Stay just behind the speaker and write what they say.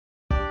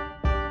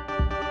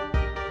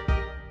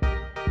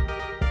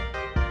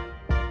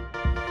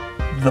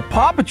The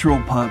Paw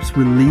Patrol pups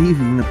were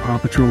leaving the Paw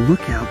Patrol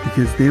lookout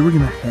because they were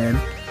gonna head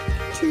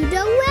to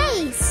the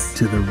race.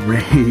 To the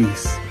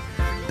race.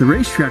 The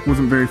racetrack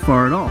wasn't very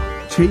far at all.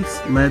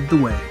 Chase led the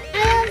way.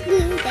 I love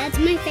blue. That's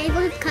my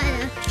favorite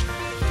color.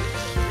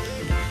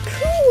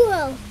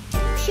 Cool.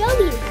 Show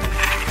me.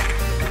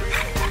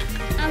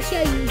 I'll show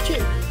you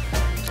too.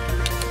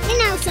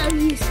 And I'll show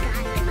you,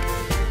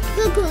 Sky.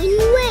 We're going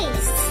to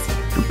race.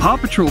 The Paw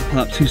Patrol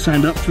pups who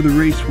signed up for the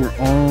race were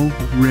all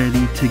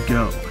ready to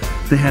go.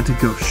 They had to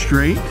go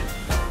straight,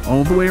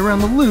 all the way around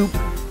the loop,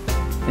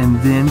 and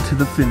then to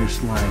the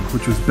finish line,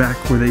 which was back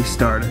where they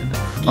started.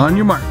 On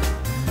your mark,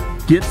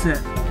 get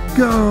set,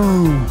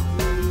 go!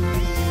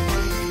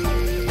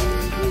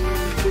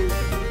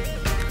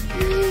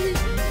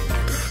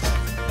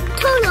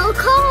 Total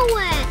car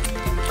wreck.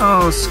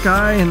 Oh,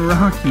 Sky and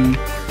Rocky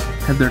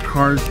had their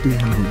cars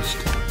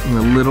damaged in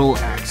a little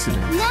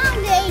accident. Now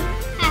they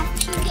have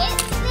to get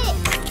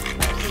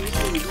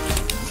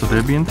fixed. So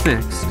they're being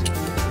fixed,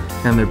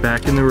 and they're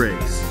back in the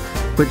race.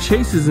 But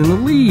Chase is in the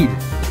lead.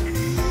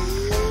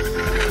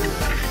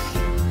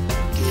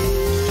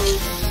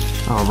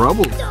 Oh,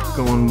 Rubble's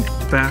going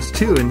fast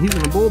too, and he's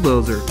in a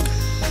bulldozer.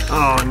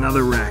 Oh,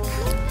 another wreck.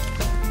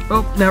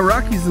 Oh, now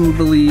Rocky's in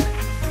the lead.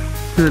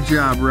 Good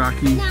job,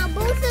 Rocky. Now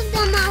both of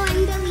them are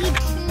in the lead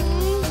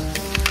too.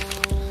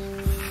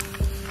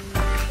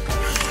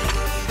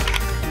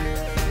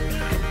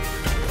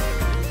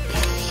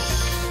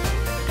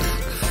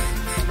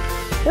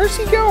 Where's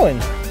he going?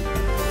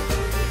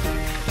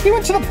 He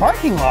went to the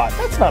parking lot.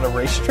 That's not a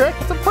racetrack.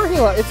 It's a parking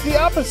lot. It's the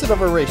opposite of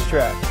a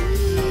racetrack.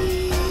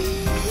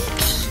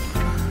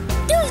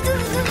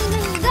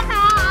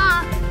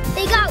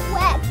 They got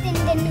wrecked and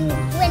then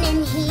went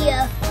in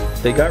here.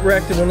 They got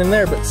wrecked and went in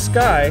there, but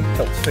Sky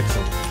helped fix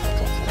them.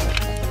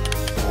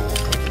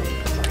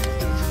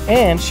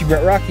 And she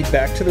brought Rocky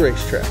back to the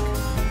racetrack.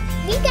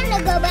 We're gonna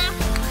go back.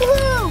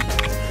 Woo!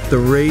 The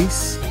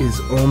race is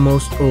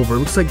almost over.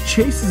 Looks like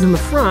Chase is in the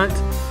front,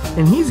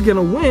 and he's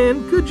gonna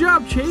win. Good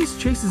job, Chase.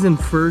 Chase is in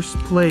first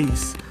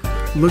place.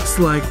 Looks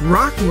like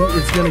Rocky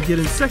is gonna get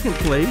in second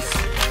place.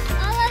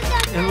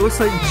 And it looks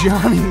like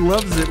Johnny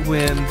loves it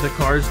when the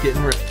cars get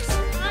in race.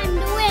 I'm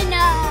the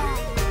winner.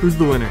 Who's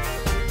the winner?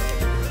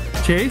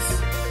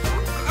 Chase?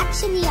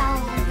 Actually, all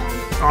of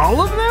them. All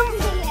of them?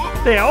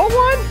 Yeah. They all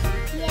won?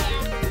 Yeah.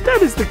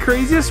 That is the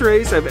craziest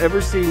race I've ever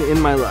seen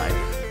in my life.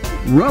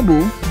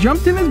 Rubble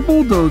jumped in his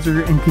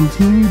bulldozer and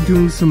continued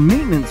doing some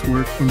maintenance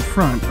work in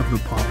front of the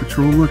Paw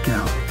Patrol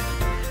lookout.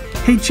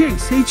 Hey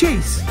Chase, hey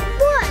Chase.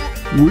 What?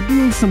 We're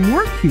doing some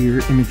work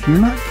here, and if you're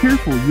not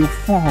careful, you'll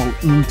fall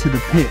into the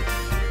pit.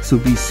 So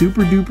be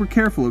super duper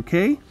careful,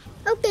 okay?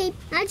 Okay,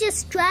 I'll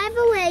just drive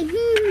away.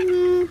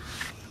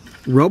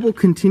 Rubble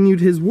continued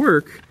his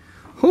work,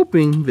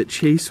 hoping that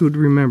Chase would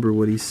remember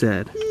what he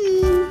said.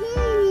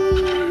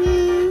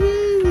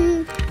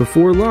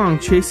 Before long,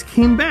 Chase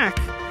came back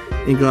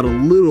and got a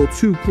little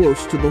too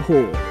close to the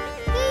hole.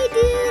 Hey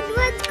dude,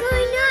 what's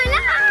going on?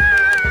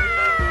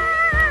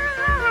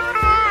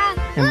 Ah!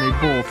 And they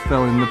both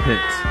fell in the pit.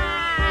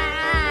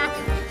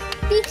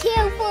 Be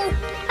careful.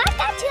 I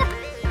got you.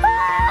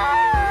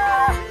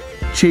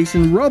 Ah! Chase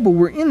and Rubble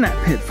were in that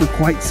pit for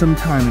quite some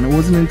time, and it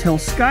wasn't until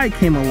Sky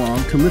came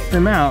along to lift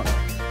them out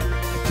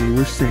that they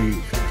were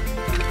saved.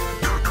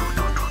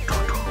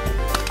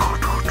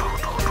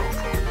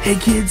 Hey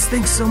kids,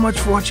 thanks so much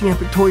for watching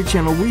Epic Toy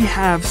Channel. We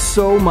have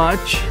so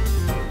much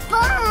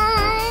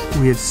Fun.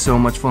 We have so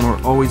much fun.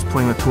 We're always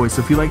playing with toys.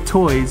 So if you like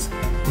toys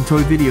and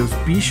toy videos,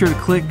 be sure to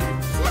click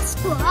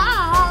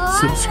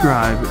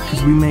subscribe,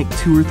 because we make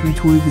 2 or 3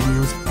 toy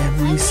videos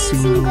every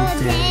single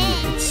day.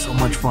 It's so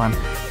much fun.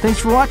 Thanks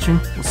for watching.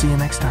 We'll see you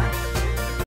next time.